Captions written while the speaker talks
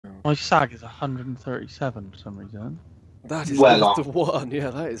My SAG is 137 for some reason. That is Well not off. the one. Yeah,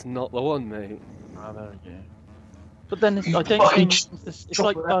 that is not the one, mate. Ah, there we go. But then You I don't fucking think it's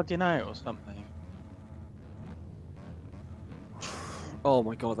like bugging out or something. Oh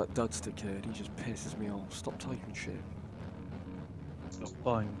my god, that dud stick kid, he just pisses me off. Stop typing shit. It's got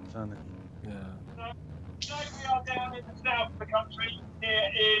fine sanity. Yeah. Today we are down in the south of the country,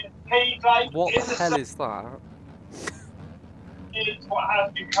 here in Keighlake. What the hell is that? Is what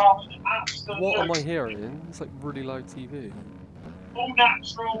has become an absolute What am I hearing? It's like really loud TV. all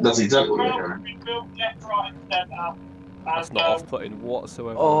natural. That's exactly what you're Well, hearing. been built left, right, and centre. That's And, not off-putting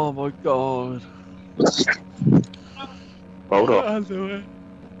whatsoever. Oh my god. Hold up. I'll do it.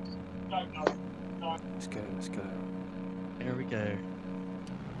 don't know. Let's go, let's go. Here we go.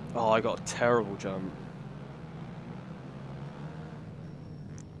 Oh, I got a terrible jump.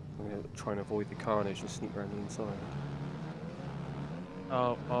 I'm gonna try and avoid the carnage and sneak around the inside.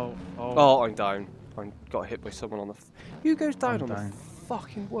 Oh. Oh, I'm down. I got hit by someone on the. Who goes down I'm on down. the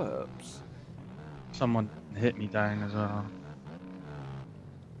fucking worps? Someone hit me down as well.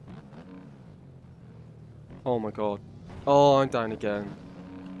 Oh my god. Oh, I'm down again.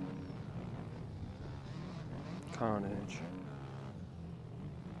 Carnage.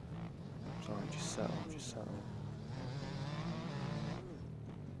 Sorry, just settle, just settle.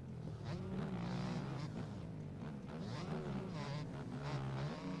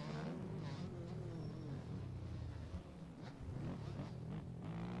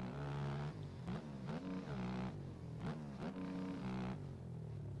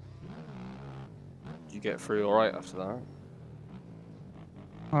 Did you get through alright after that?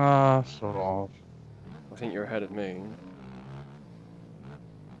 Sort of. I think you're ahead of me.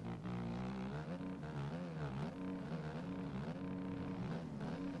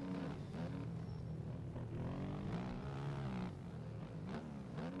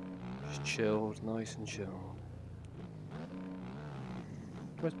 Just chilled, nice and chilled.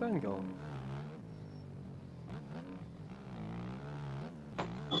 Where's Ben gone?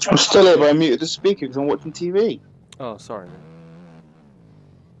 I'm still here, but I muted the speaker because I'm watching TV. Oh, sorry.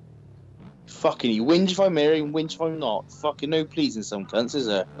 Fucking, you whinge if I'm here, and whinge if I'm not. Fucking no pleasing some cunts, is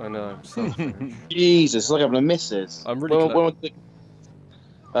there? I know, I'm selfish. Jesus, it's like having a missus. I'm really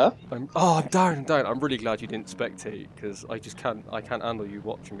glad. I'm down. I'm really glad you didn't spectate because I can't handle you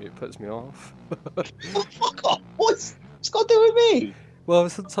watching me. It puts me off. Oh, fuck off! What's it's got to do with me? Well,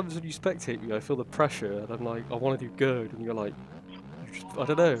 sometimes when you spectate me, I feel the pressure, and I'm like, I want to do good, and you're like, I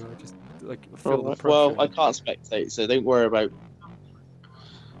don't know, I just like feel the pressure. Well, I can't spectate, so don't worry about.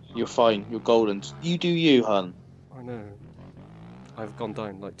 You're fine. You're golden. You do you, hun. I know. I've gone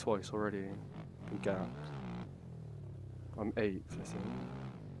down like twice already. Been gapped. I'm 8th, I think.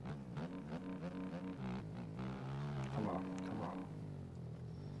 Come on, come on.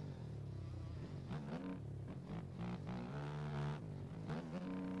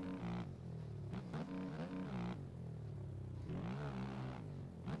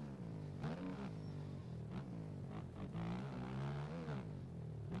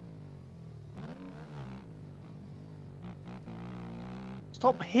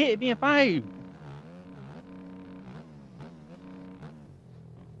 Stop hitting me about!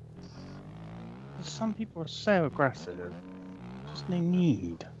 Some people are so aggressive. Just no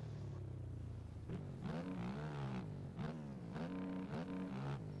need.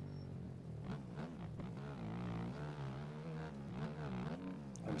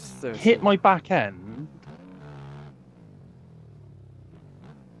 I'm 30. Hit my back end.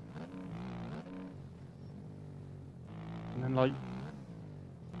 And then like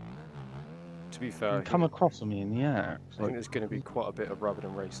To be fair, I come think, across on me in the air. I think there's going to be quite a bit of rubbing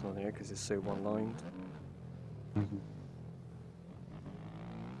and racing on here because it's so one-lined. Mhm.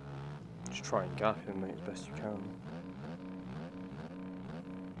 Just try and gap him, mate, as best you can.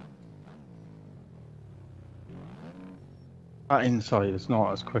 That inside is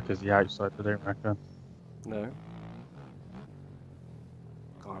not as quick as the outside, I don't reckon. No.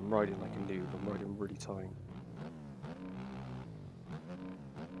 God, I'm riding like a noob. I'm riding really tight.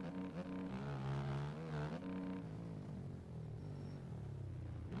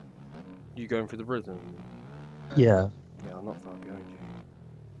 You going for the rhythm? Yeah. Yeah, I'm not far behind you.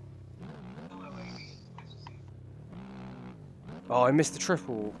 Oh, I missed the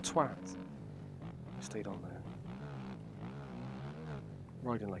triple. Twat. Stayed on there.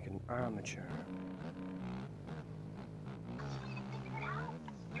 Riding like an amateur.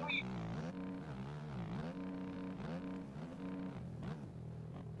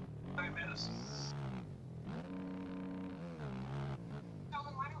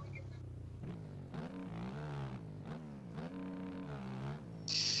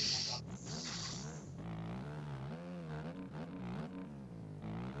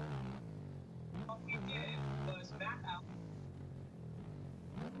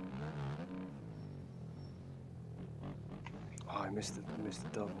 missed the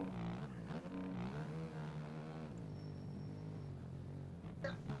double.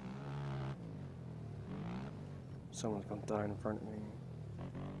 Someone's gone down in front of me.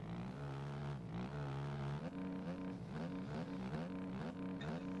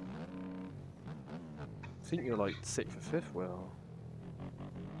 I think you're like 6th or 5th, Will.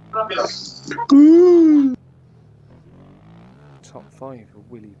 Top 5 for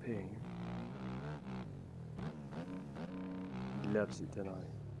Willie P. He loves it tonight.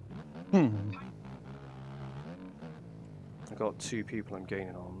 I got 2 people I'm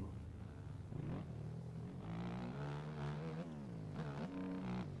gaining on.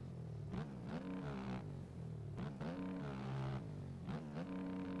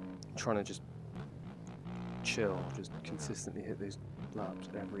 I'm trying to just chill, just consistently hit these laps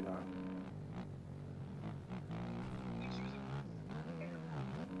every lap.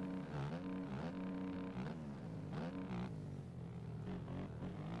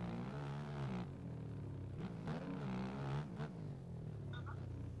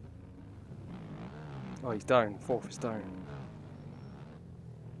 Oh, he's down. 4th is down.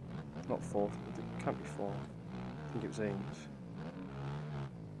 Not 4th. It can't be 4th. I think it was 8th.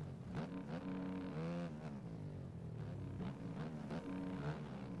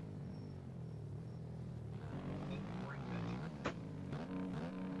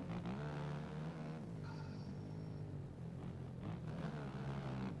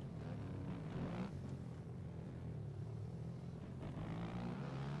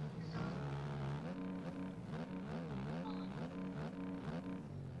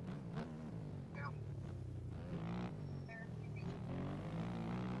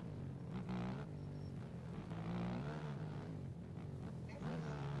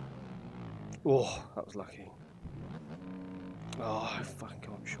 Oh, that was lucky. Oh, I fucking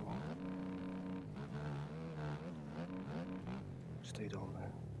got him short. Stayed on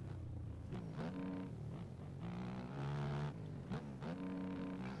there.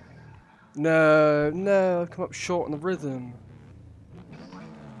 No, no, I've come up short on the rhythm.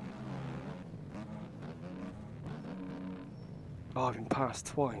 Oh, I've been passed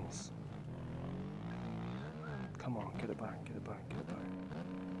twice. Come on, get it back, get it back, get it back.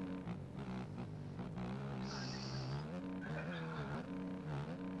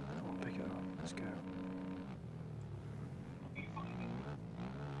 Come on, pick it up, let's go.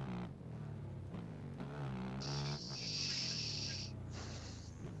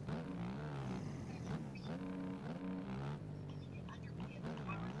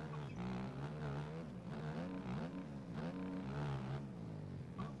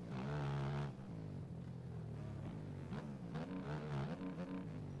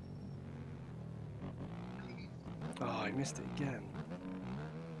 Oh, I missed it again.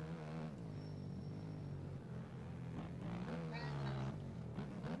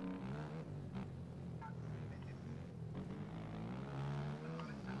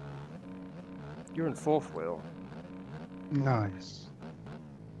 You're in 4th, Will. Nice.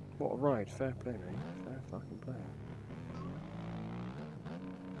 What a ride. Fair play, mate. Fair fucking play.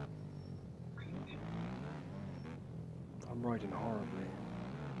 I'm riding horribly.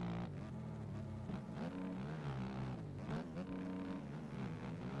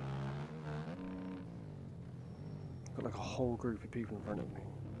 Got like a whole group of people in front of me.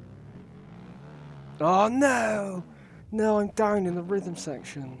 Oh no! No, I'm down in the rhythm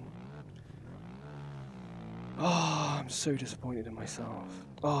section. Oh, I'm so disappointed in myself.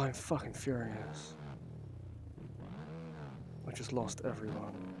 Oh, I'm fucking furious. I just lost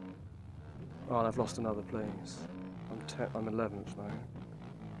everyone. Oh, and I've lost another place. I'm 11th now.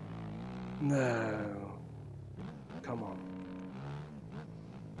 No. Come on.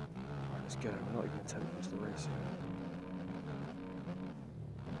 Alright, let's go. We're not even attempting into the race yet.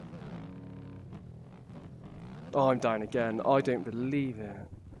 Oh, I'm down again. I don't believe it.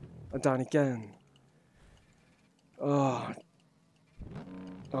 I'm down again. Oh.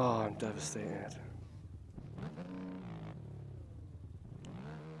 Oh, I'm devastated.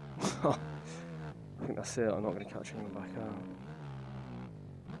 I think that's it. I'm not going to catch anyone back out.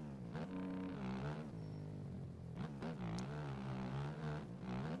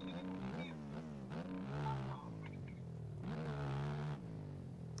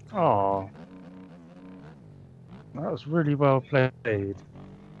 Oh. That was really well played.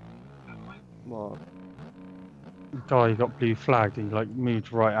 What? The guy got blue flagged, he like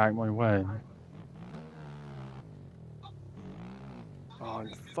moved right out my way. Oh, I'm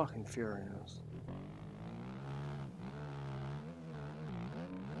fucking furious.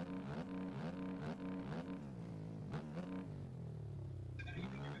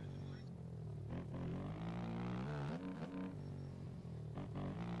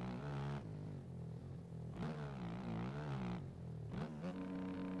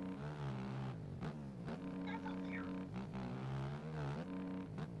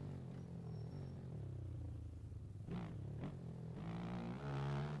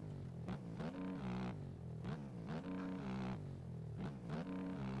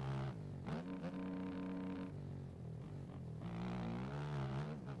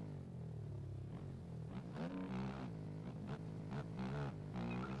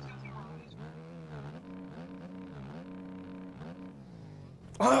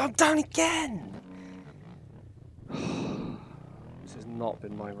 Oh, I'm down again! This has not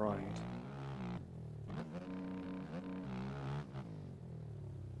been my ride.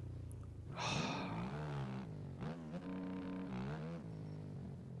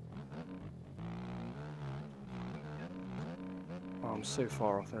 Oh, I'm so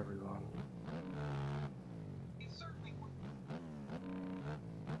far off everyone.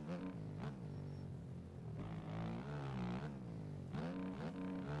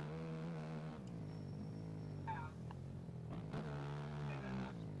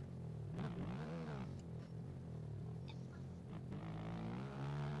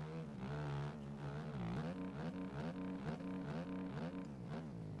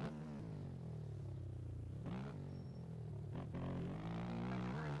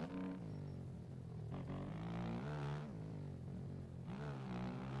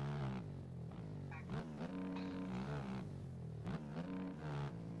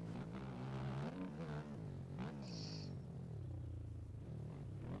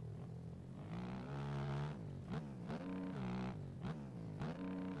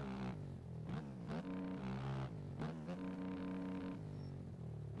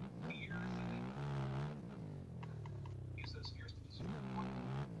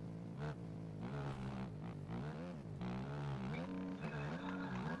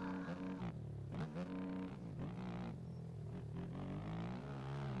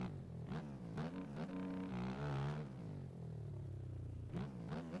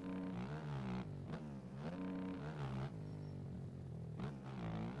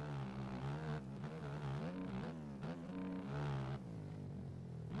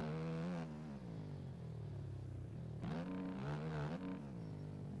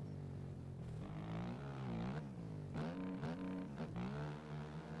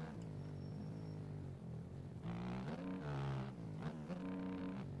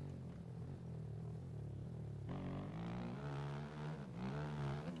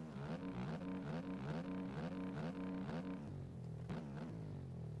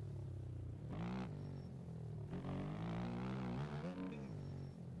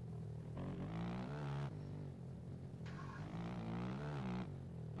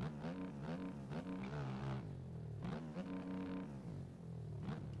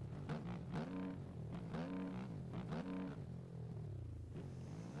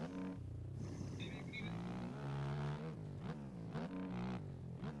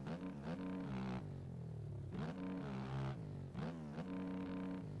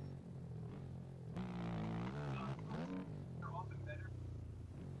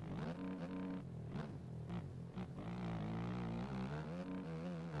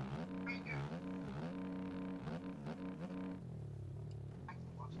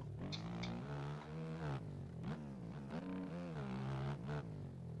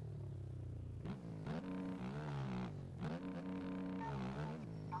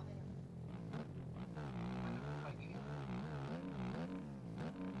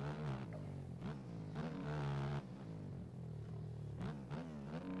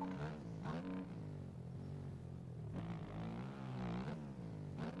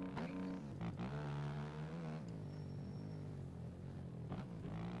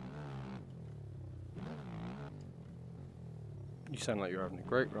 You sound like you're having a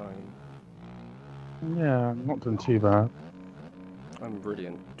great ride. Yeah, I'm not doing too bad. I'm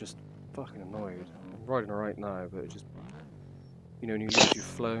brilliant. Just fucking annoyed. I'm riding right now, but it just... You know, when you lose your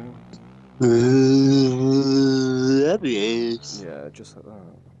flow? Yeah, just like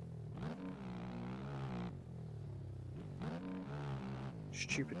that.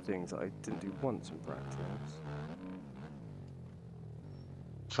 Stupid things that I didn't do once in practice.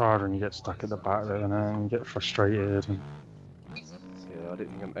 It's hard when you get stuck at the back there and you get frustrated. And... Yeah, I don't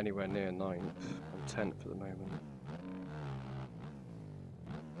think I'm anywhere near 9th. I'm 10th at the moment.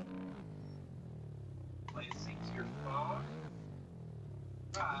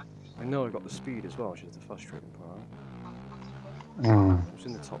 I know I got the speed as well, which is the frustrating part. I was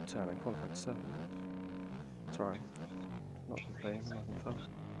in the top 10, I qualified 7th. Sorry, not complaining, I'm having fun.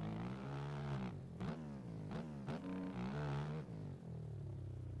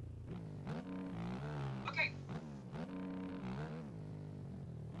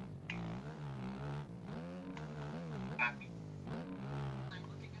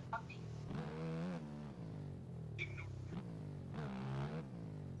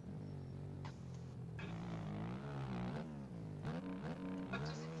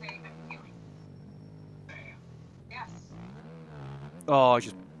 Oh,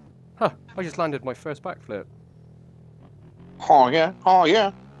 I just landed my first backflip. Oh yeah, oh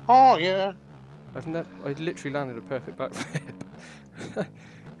yeah, oh yeah. I literally landed a perfect backflip.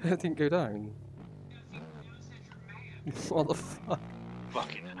 It didn't go down. What the fuck?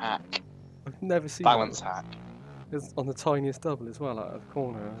 Fucking hack. I've never seen Balance that. hack. It's on the tiniest double as well, out of the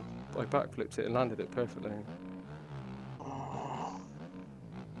corner. I backflipped it and landed it perfectly.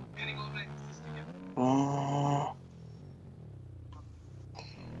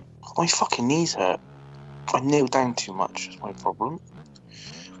 My fucking knees hurt. I kneel down too much, is my problem.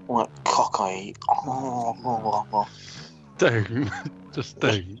 What cockeye. Don't. Just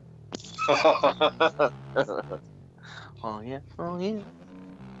don't. Oh yeah, oh yeah.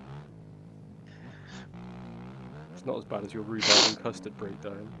 It's not as bad as your rhubarb and custard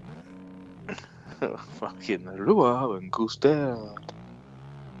breakdown. Fucking rhubarb and custard.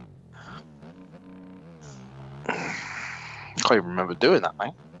 I can't even remember doing that,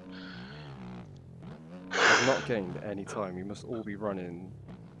 mate. I've not gained any time. You must all be running.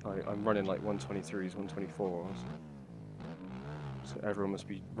 I'm running like 123s, 124s. So everyone must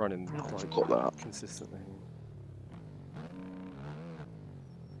be running like got that. consistently.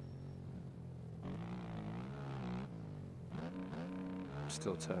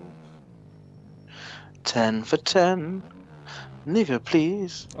 Still 10. 10 for 10. Nigga,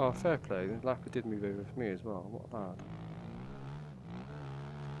 please. Oh, fair play. Lapa did move over for me as well. Not bad.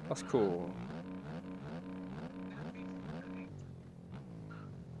 That's cool.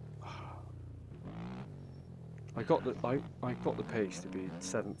 I got the pace to be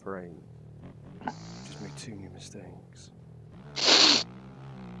 7 for 8. Just made too many mistakes.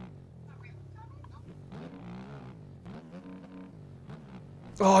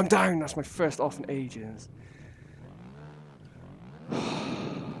 Oh, I'm down. That's my first off in ages.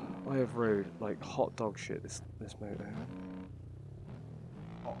 I have rode like hot dog shit this moto.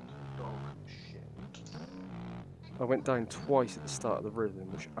 Hot dog shit. I went down twice at the start of the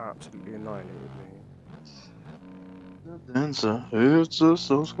rhythm, which absolutely annihilated me. The dancer, it's a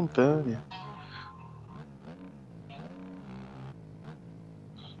soul's companion.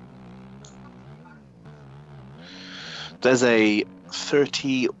 There's a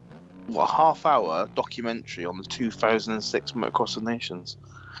 30, half-hour documentary on the 2006 Motocross of Nations.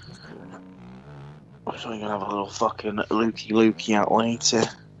 That's cool. I'm sure you're gonna have a little fucking looky out later.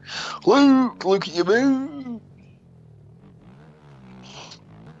 Luke, look at your move!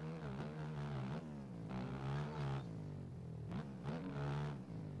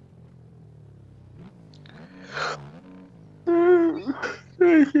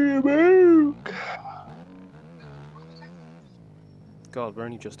 Look at your move! God, we're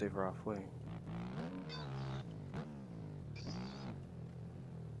only just over halfway.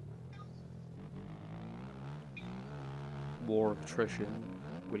 War of Attrition,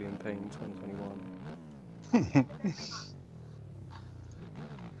 William Payne, 2021.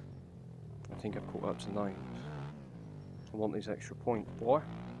 I think I've caught up to 9th. I want these extra points, boy.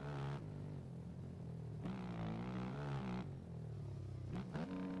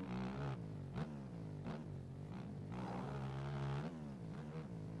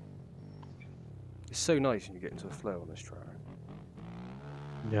 It's so nice when you get into a flow on this track.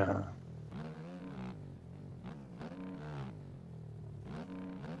 Yeah.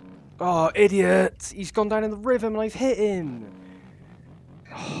 Oh, idiot! He's gone down in the rhythm and I've hit him!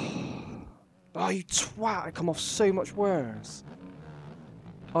 Oh, you twat! I come off so much worse.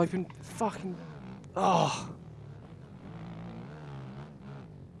 I've been fucking... Oh!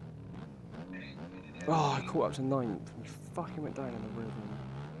 Oh, I caught up to 9th. We fucking went down in the rhythm.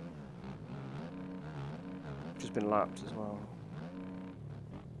 Just been lapped as well.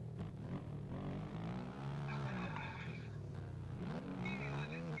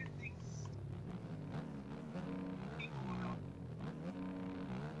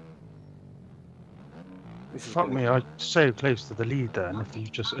 Fuck me, I'm so close to the lead then, if you've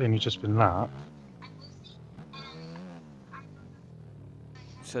only just been lapped. It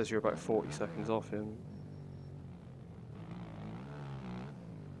says you're about 40 seconds off him.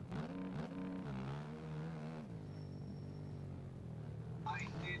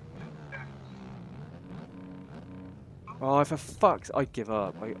 Oh, for fuck's sake, I give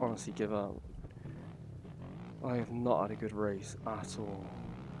up. I honestly give up. I have not had a good race at all.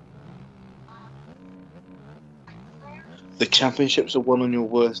 The championships are won on your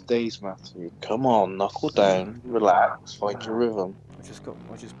worst days, Matthew. Come on, knuckle down, relax, find your rhythm. I just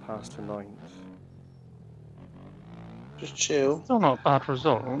passed for 9th. Just chill. Still not a bad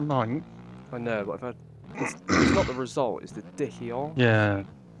result, 9. I know, but I've had... It's not the result, it's the dicky off. Yeah,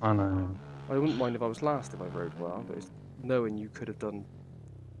 I know. I wouldn't mind if I was last if I rode well, but it's knowing you could have done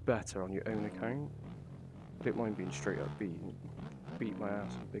better on your own account. I don't mind being straight up beat my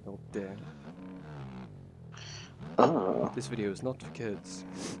ass with a big old dick. Ah. This video is not for kids.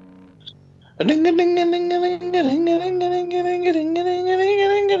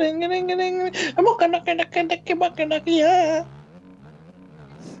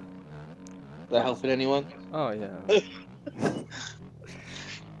 That helping anyone? Oh yeah.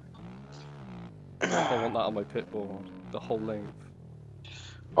 I want that on my pit board, the whole length.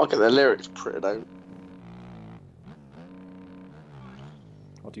 I'll get the lyrics printed out.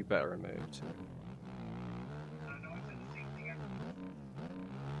 I'll do better in Moto too.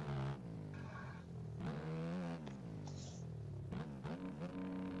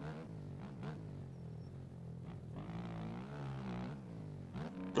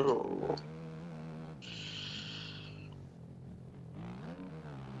 Oh.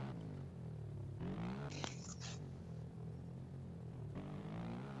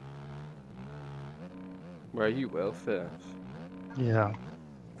 Where are you, Will? Fifth? Yeah,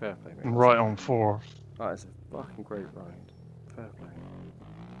 Fair play, mate. I'm right on 4th. That is a fucking great ride. Fair play.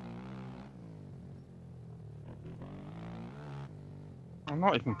 I'm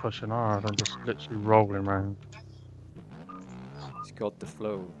not even pushing hard, I'm just literally rolling around. He's got the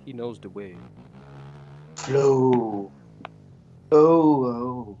flow. He knows the way. Flow.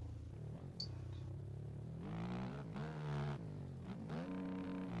 Oh.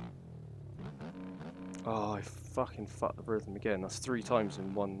 Oh, I fucking fucked the rhythm again. That's 3 times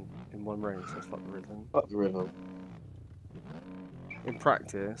in one race. I fucked the rhythm. Fuck the rhythm. In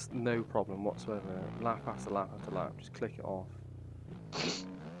practice, no problem whatsoever. Lap after lap after lap, just click it off.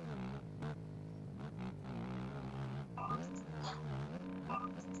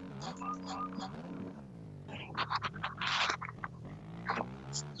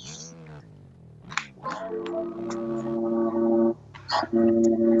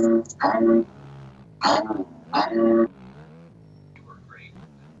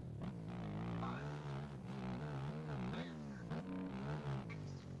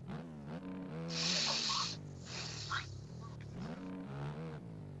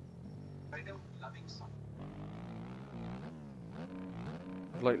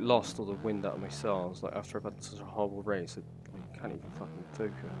 I've like lost all the wind out of my sails. Like after I've had such a horrible race, I can't even fucking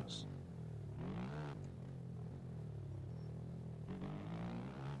focus.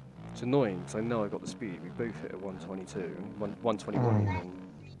 It's annoying because I know I got the speed. We both hit at 122, 121 even.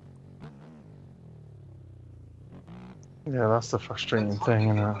 Yeah, that's the frustrating thing,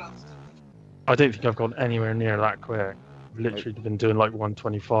 isn't it? I don't think I've gone anywhere near that quick. I've literally been doing like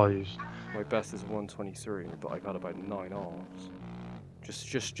 125s. My best is 123, but I've had about 9 offs.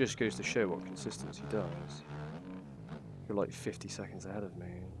 Just goes to show what consistency does. You're like 50 seconds ahead of me.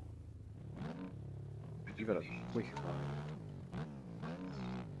 You've had a wicked ride.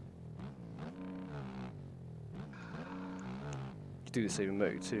 You do the same in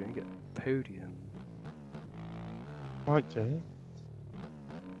Moto too, and you get podium. Might do.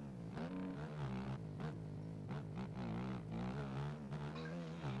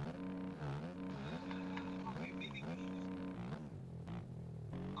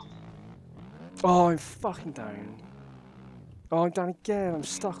 Oh, I'm fucking down. Oh, I'm down again. I'm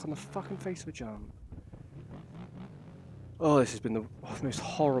stuck on the fucking face of a jump. Oh, this has been the most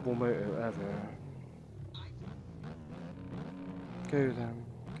horrible Moto ever. Go then,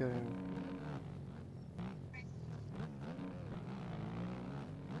 go.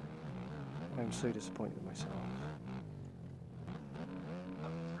 I'm so disappointed in myself.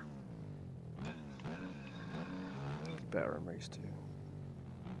 Better in race 2.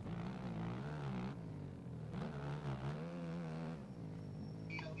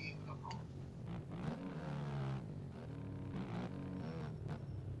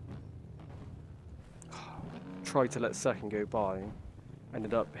 Tried to let second go by,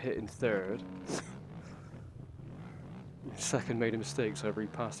 ended up hitting third. Second made a mistake, so I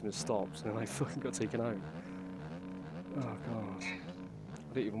repassed him in stops, and then I fucking got taken out. Oh god.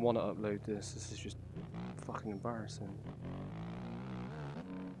 I don't even want to upload this, this is just fucking embarrassing.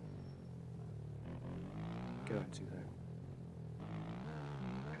 Going to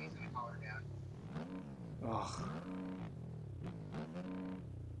though. Ugh.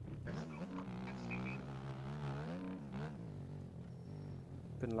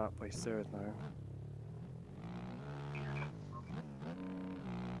 Been lapped by third now.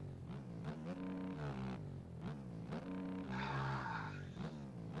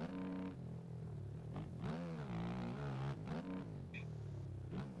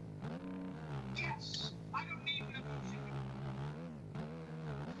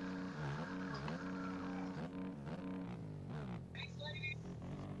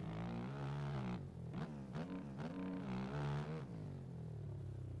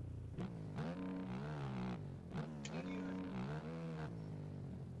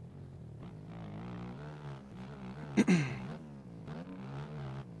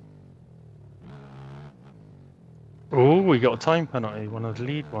 Oh, we got a time penalty, one of the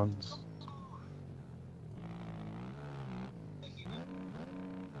lead ones.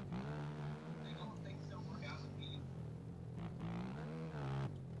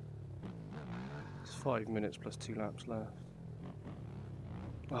 It's 5 minutes plus 2 laps left.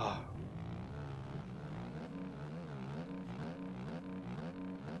 Ah.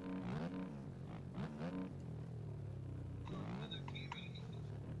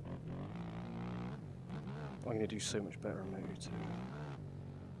 I'm going to do so much better on Moto 2.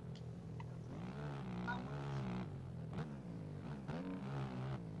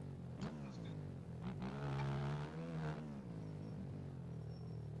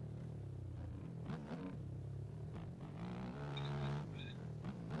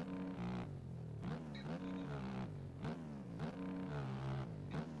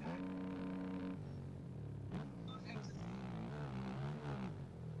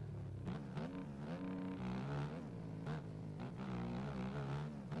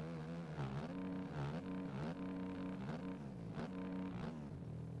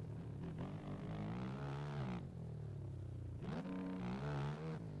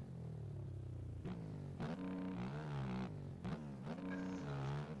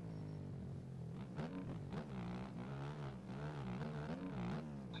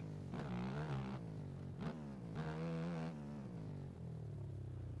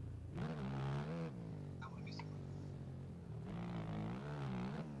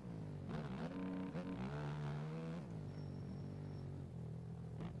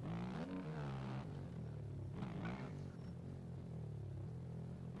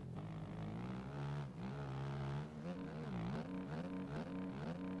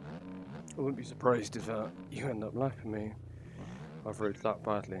 I wouldn't be surprised if you end up lapping me. I've rode that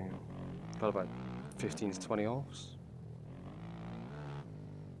badly. Got about 15 to 20 offs.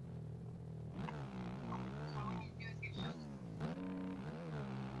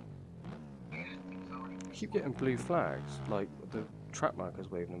 I keep getting blue flags, like the track markers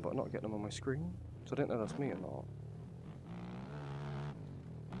waving them, but I'm not getting them on my screen. So I don't know if that's me or not.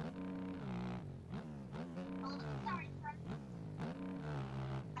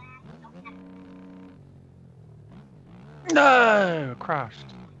 No, crashed.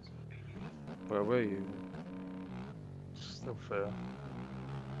 Where were you? Still fair.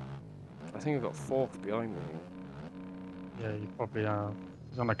 I think I got 4th behind me. Yeah, you probably are.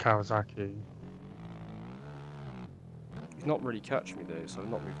 He's on a Kawasaki. He's not really catching me though, so I've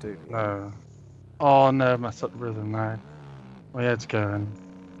not moved over yet. No. Oh no, messed up the rhythm now. My head's going.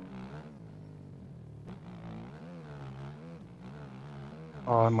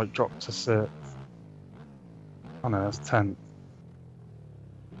 Oh, I might drop to 6th. Oh no, that's 10th.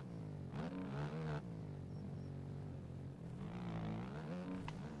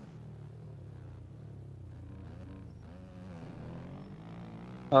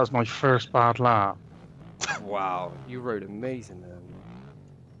 That was my first bad lap. Wow, you rode amazing then.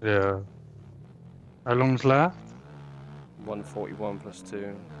 Yeah. How long's left? 141 plus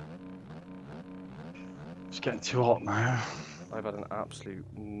 2. It's getting too hot now. I've had an absolute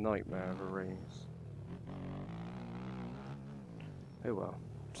nightmare of a race. Oh well,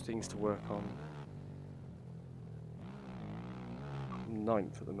 just things to work on. I'm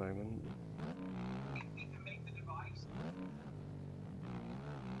 9th at the moment.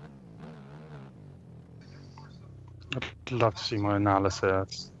 I'd love to see my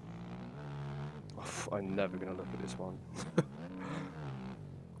analysis. I'm never going to look at this one.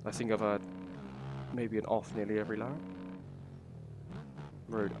 I think I've had maybe an off nearly every lap.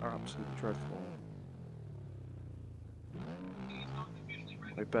 Road absolutely dreadful.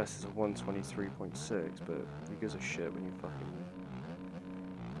 My best is a 123.6, but who gives a shit when you're fucking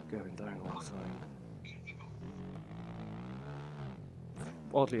going down all the time.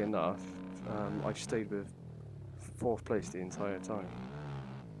 Oddly enough, I've stayed with 4th place the entire time.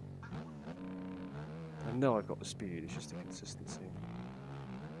 I know I've got the speed, it's just the consistency.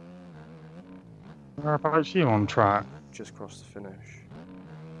 Whereabouts you on track? Just crossed the finish.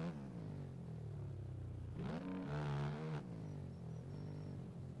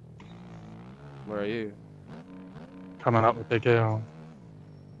 Where are you? Coming up the big hill.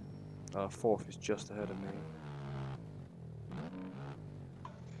 4th is just ahead of me.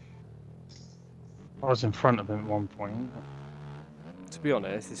 I was in front of him at one point. To be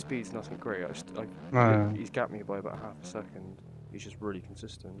honest, his speed's nothing great. No. He's gapped me by about half a second. He's just really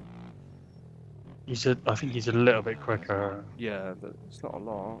consistent. I think he's a little bit quicker. Yeah, but it's not a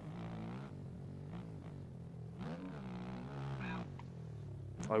lot.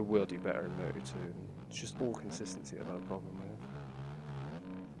 I will do better in Moto 2. It's just all consistency I've had a problem with.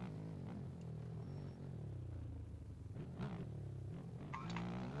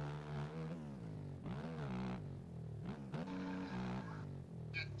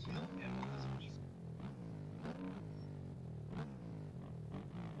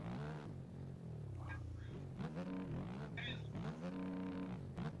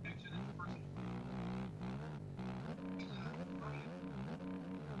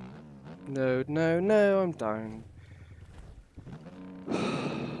 No, no, no, I'm down.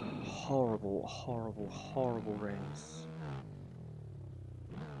 Horrible, horrible, horrible race.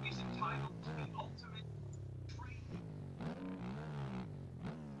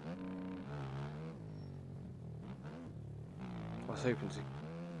 I was hoping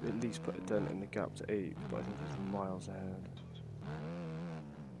to at least put a dent in the gap to 8, but I think he's miles ahead.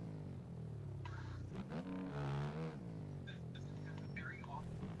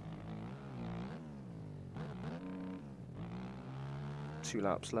 Two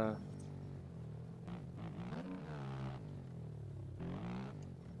laps left.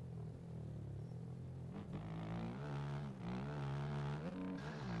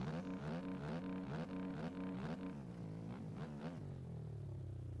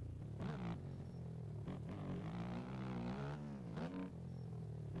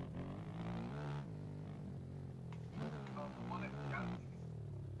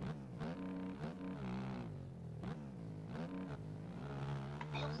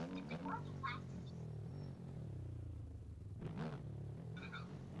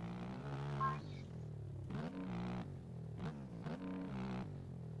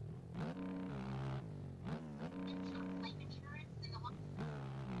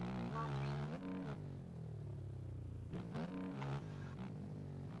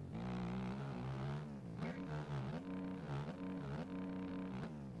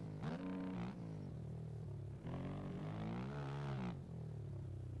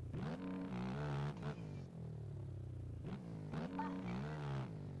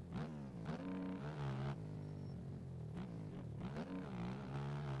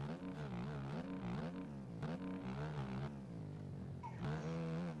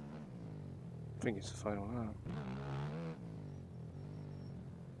 I think it's the final lap.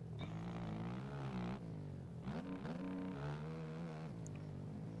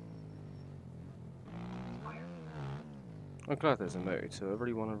 I'm glad there's a Moto 2. I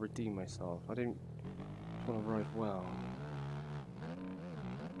really want to redeem myself. I don't want to ride well.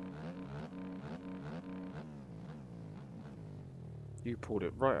 You pulled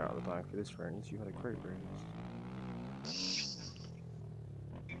it right out of the bag for this race. You had a great race.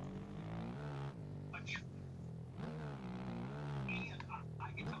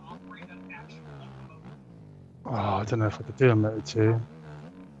 Oh, I don't know if I could do a Moto 2.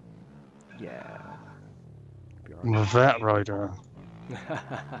 Yeah. I'm a vet rider. I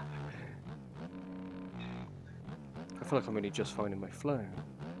feel like I'm only just finding my flow.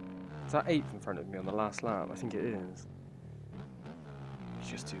 Is that 8th in front of me on the last lap? I think it is.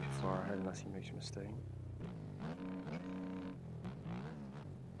 He's just too far ahead unless he makes a mistake.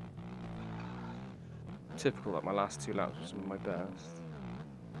 Typical that my last 2 laps were some of my best.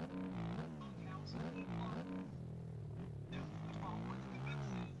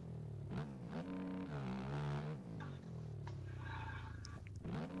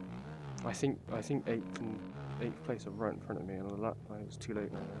 I think 8th place are right in front of me on the lap. It was too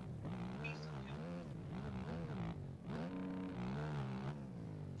late now.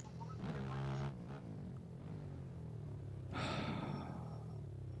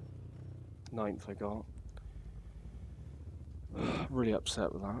 Ninth I got. Really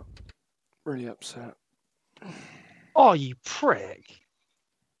upset with that. Really upset. Oh, you prick!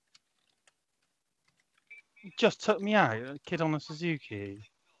 You just took me out, a kid on a Suzuki.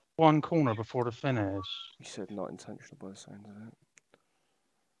 One corner before the finish. You said not intentional by the sound of it.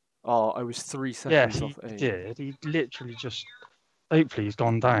 Oh, I was 3 seconds off 8. Yeah, he did. He literally just... Hopefully he's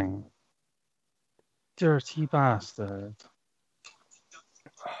gone down. Dirty bastard.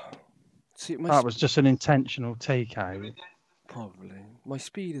 See, that was just an intentional takeout. Probably. My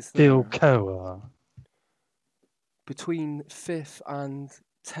speed is there. Dilcoa. Between 5th and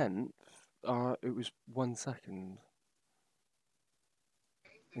 10th, it was 1 second.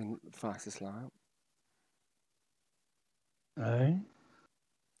 In the fastest lap. Oh?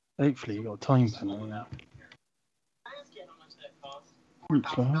 Hopefully you got a time penalty.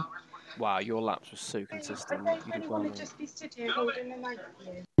 Wow, your laps were so consistent. You did well.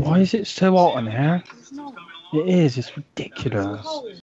 Why is it so hot in here? It is, it's ridiculous.